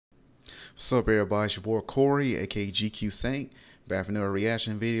What's up, everybody? It's your boy Corey, aka GQ Saint. Back for another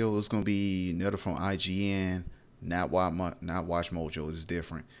reaction video. It's gonna be another from IGN. Not Watch Mojo. It's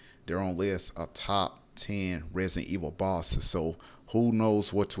different. They're on list of top 10 Resident Evil bosses. So who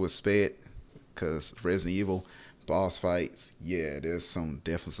knows what to expect? Cause Resident Evil boss fights, yeah, there's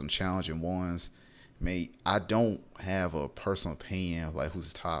definitely some challenging ones. Mate, I don't have a personal opinion of like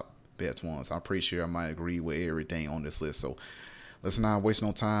who's the top best ones. I'm pretty sure I might agree with everything on this list. So let's not waste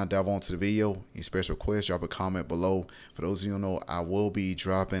no time, dive on to the video. Any special requests, drop a comment below. For those of you who know, I will be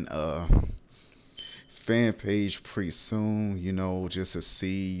dropping a fan page pretty soon, you know, just to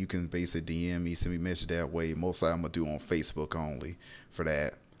see. You can basically DM me, send me a message that way. Most likely I'm gonna do on Facebook only for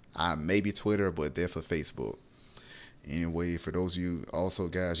that. Maybe Twitter, but definitely Facebook. Anyway, for those of you also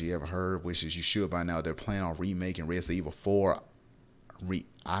guys you haven't heard, which is you should by now, they're planning on remaking Resident Evil 4.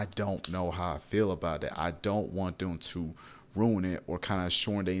 I don't know how I feel about that. I don't want them to ruin it or kind of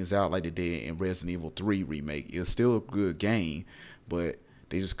shorten things out like they did in Resident Evil 3 remake. It's still a good game, but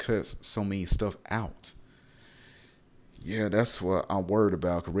they just cut so many stuff out. Yeah, that's what I'm worried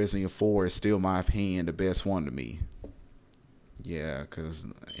about, because Resident Evil 4 is still, in my opinion, the best one to me. Yeah, because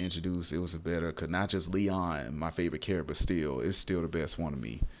introduced, it was a better, because not just Leon, my favorite character, but still, it's still the best one to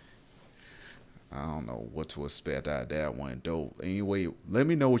me. I don't know what to expect out of that one, though. Anyway, let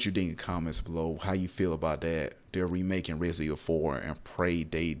me know what you think in the comments below, how you feel about that. They're remaking Resident Evil 4, and pray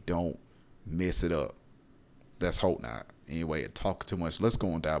they don't mess it up. Let's hope not. Anyway, talk too much. Let's go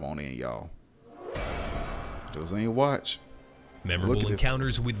and dive on in, y'all. Those ain't watch. Memorable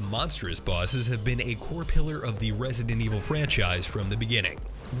encounters with monstrous bosses have been a core pillar of the Resident Evil franchise from the beginning.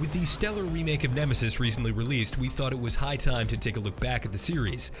 With the stellar remake of Nemesis recently released, we thought it was high time to take a look back at the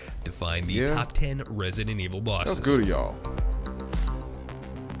series to find the top 10 Resident Evil bosses. That's good, y'all.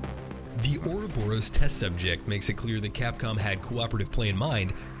 The Ouroboros test subject makes it clear that Capcom had cooperative play in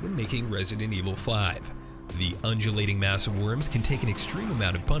mind when making Resident Evil 5. The undulating mass of worms can take an extreme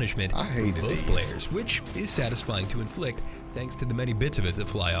amount of punishment from both players, which is satisfying to inflict thanks to the many bits of it that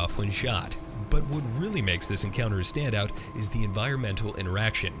fly off when shot. But what really makes this encounter a standout is the environmental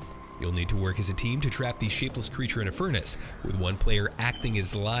interaction. You'll need to work as a team to trap the shapeless creature in a furnace, with one player acting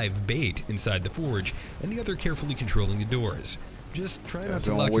as live bait inside the forge and the other carefully controlling the doors. Just try not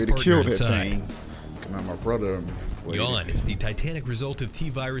to lock your partner inside. Come on, my brother. Yawn is the titanic result of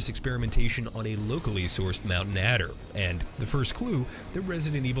T-virus experimentation on a locally sourced mountain adder, and the first clue that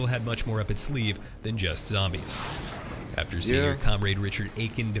Resident Evil had much more up its sleeve than just zombies. After seeing your comrade Richard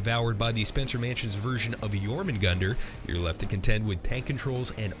Aiken devoured by the Spencer Mansion's version of a Jormungandr, you're left to contend with tank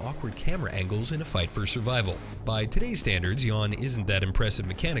controls and awkward camera angles in a fight for survival. By today's standards, Yawn isn't that impressive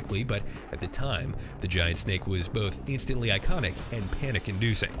mechanically, but at the time, the giant snake was both instantly iconic and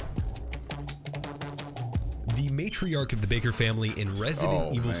panic-inducing. The matriarch of the Baker family in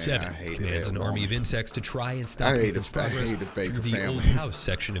Resident Evil 7 commands an army of insects to try and stop Ethan's progress through the old house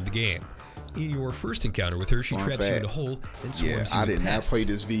section of the game. In your first encounter with her, she traps you in a hole and swarms you with pests. I did not play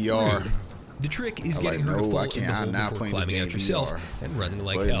this VR. The trick is getting her to fall in the hole before climbing out yourself and running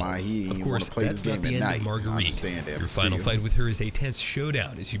like hell. Of course, that's not the end of Marguerite. Your final fight with her is a tense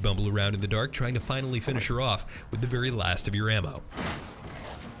showdown as you bumble around in the dark trying to finally finish her off with the very last of your ammo.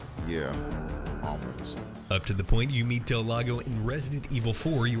 Yeah, almost. Up to the point you meet Del Lago in Resident Evil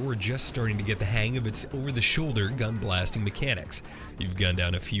 4, you're just starting to get the hang of its over-the-shoulder gun blasting mechanics. You've gunned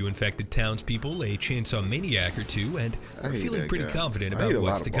down a few infected townspeople, a chainsaw maniac or two, and are feeling pretty confident about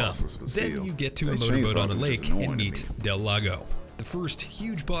what's to come. Then you get to a motorboat on a lake and meet Del Lago. The first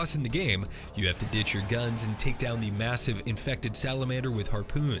huge boss in the game, you have to ditch your guns and take down the massive infected salamander with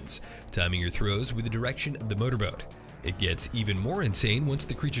harpoons, timing your throws with the direction of the motorboat. It gets even more insane once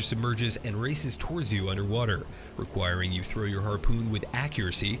the creature submerges and races towards you underwater, requiring you throw your harpoon with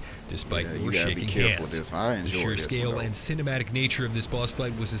accuracy despite your shaking hands. The sheer scale and cinematic nature of this boss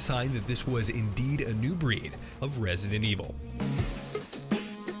fight was a sign that this was indeed a new breed of Resident Evil.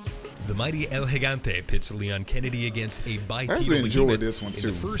 The mighty El Gigante pits Leon Kennedy against a bipedal behemoth in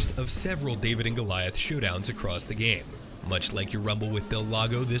the first of several David and Goliath showdowns across the game. Much like your rumble with Del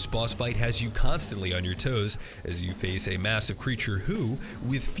Lago, this boss fight has you constantly on your toes as you face a massive creature who,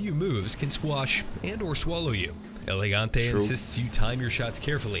 with few moves, can squash and or swallow you. El Gigante insists you time your shots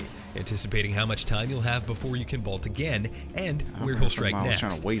carefully, anticipating how much time you'll have before you can bolt again and where he'll strike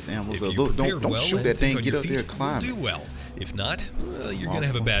next. If you prepared well and think on your feet, you'll do well. If not, well, you're gonna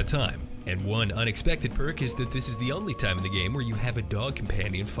have a bad time. And one unexpected perk is that this is the only time in the game where you have a dog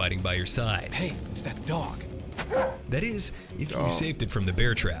companion fighting by your side. Hey, it's that dog. That is, if you saved it from the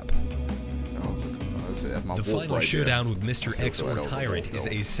bear trap. That's my The wolf final right showdown there. with Mr. Still X feel or like that was a Tyrant wolf,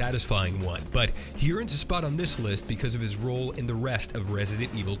 is though. a satisfying one, but he earns a spot on this list because of his role in the rest of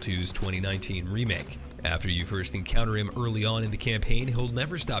Resident Evil 2's 2019 remake. After you first encounter him early on in the campaign, he'll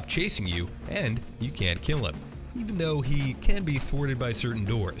never stop chasing you, and you can't kill him, even though he can be thwarted by certain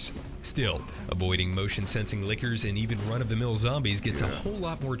doors. Still, avoiding motion-sensing lickers and even run-of-the-mill zombies gets a whole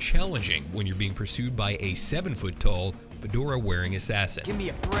lot more challenging when you're being pursued by a 7-foot-tall, fedora-wearing assassin. Give me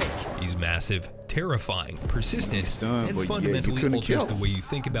a break. He's massive, terrifying, persistent, He's stunned, and but yeah, you fundamentally couldn't alters kill the him. way you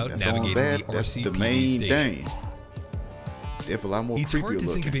think about That's all navigating bad. the That's the RCPD main station. thing. Definitely a lot more It's creepier hard to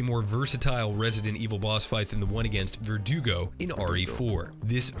looking. think of a more versatile Resident Evil boss fight than the one against Verdugo in RE4.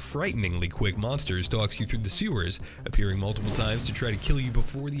 This frighteningly quick monster stalks you through the sewers, appearing multiple times to try to kill you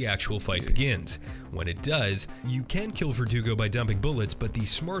before the actual fight begins. When it does, you can kill Verdugo by dumping bullets, but the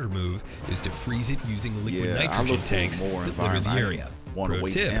smarter move is to freeze it using liquid Yeah, I nitrogen look for tanks more that litter the environment. I area. didn't want to Pro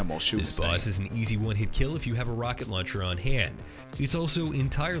waste tip, ammo shooting this boss is an easy one-hit kill if you have a rocket launcher on hand. It's also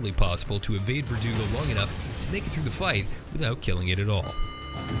entirely possible to evade Verdugo long enough to make it through the fight without killing it at all.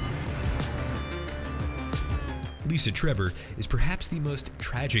 Lisa Trevor is perhaps the most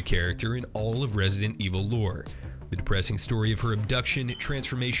tragic character in all of Resident Evil lore. The depressing story of her abduction,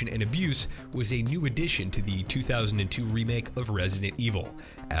 transformation, and abuse was a new addition to the 2002 remake of Resident Evil,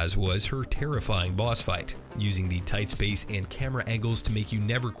 as was her terrifying boss fight, using the tight space and camera angles to make you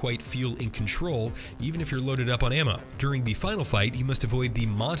never quite feel in control, even if you're loaded up on ammo. During the final fight, you must avoid the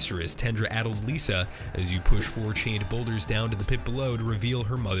monstrous Tendra-addled Lisa as you push 4 chained boulders down to the pit below to reveal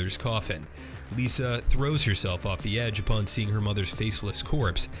her mother's coffin. Lisa throws herself off the edge upon seeing her mother's faceless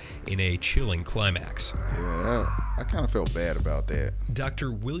corpse in a chilling climax. Yeah, I kind of felt bad about that.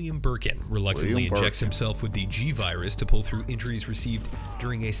 Dr. William Birkin reluctantly injects himself with the G virus to pull through injuries received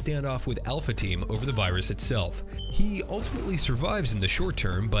during a standoff with Alpha Team over the virus itself. He ultimately survives in the short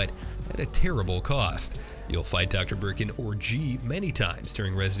term, but at a terrible cost. You'll fight Dr. Birkin or G many times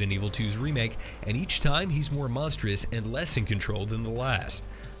during Resident Evil 2's remake, and each time he's more monstrous and less in control than the last.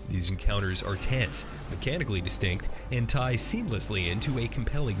 These encounters are tense, mechanically distinct, and tie seamlessly into a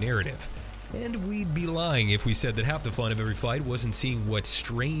compelling narrative. And we'd be lying if we said that half the fun of every fight wasn't seeing what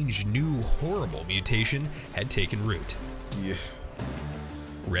strange, new, horrible mutation had taken root. Yeah.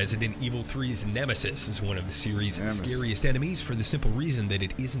 Resident Evil 3's Nemesis is one of the series' Nemesis. scariest enemies for the simple reason that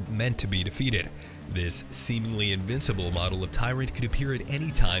it isn't meant to be defeated. This seemingly invincible model of Tyrant could appear at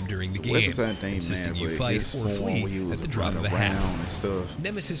any time during the game, Weapons ain't thing, insisting man, you but fight his or form flee when he was at the drop of a running hat. around and stuff.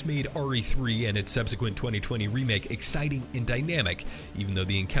 Nemesis made RE3 and its subsequent 2020 remake exciting and dynamic, even though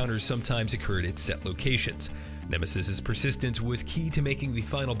the encounters sometimes occurred at set locations. Nemesis's persistence was key to making the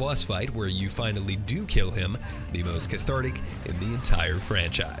final boss fight, where you finally do kill him, the most cathartic in the entire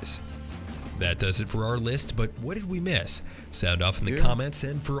franchise. That does it for our list, but what did we miss? Sound off in the comments,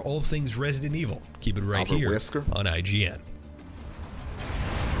 and for all things Resident Evil, keep it right Albert here Wesker. on IGN.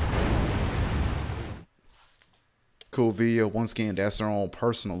 Cool video. Once again, that's their own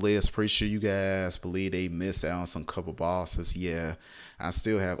personal list. Pretty sure you guys believe they missed out on some couple bosses. Yeah, I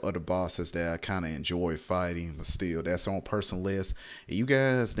still have other bosses that I kind of enjoy fighting, but still, that's their own personal list. And you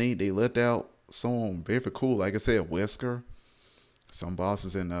guys, they left out some very cool. Like I said, Wesker. Some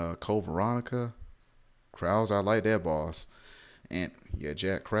bosses in Code Veronica. Krauser, I like that boss. And yeah,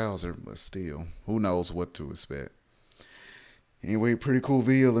 Jack Krauser, but still, who knows what to expect. Anyway, pretty cool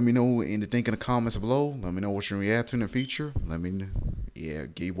video. Let me know anything in the comments below. Let me know what you react to in the future. Let me know. Yeah,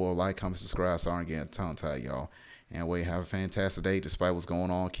 give you a like, comment, subscribe. Sorry again, tongue tied, y'all. Anyway, have a fantastic day. Despite what's going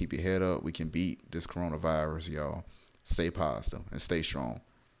on, keep your head up. We can beat this coronavirus, y'all. Stay positive and stay strong.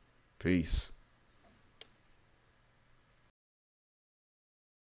 Peace.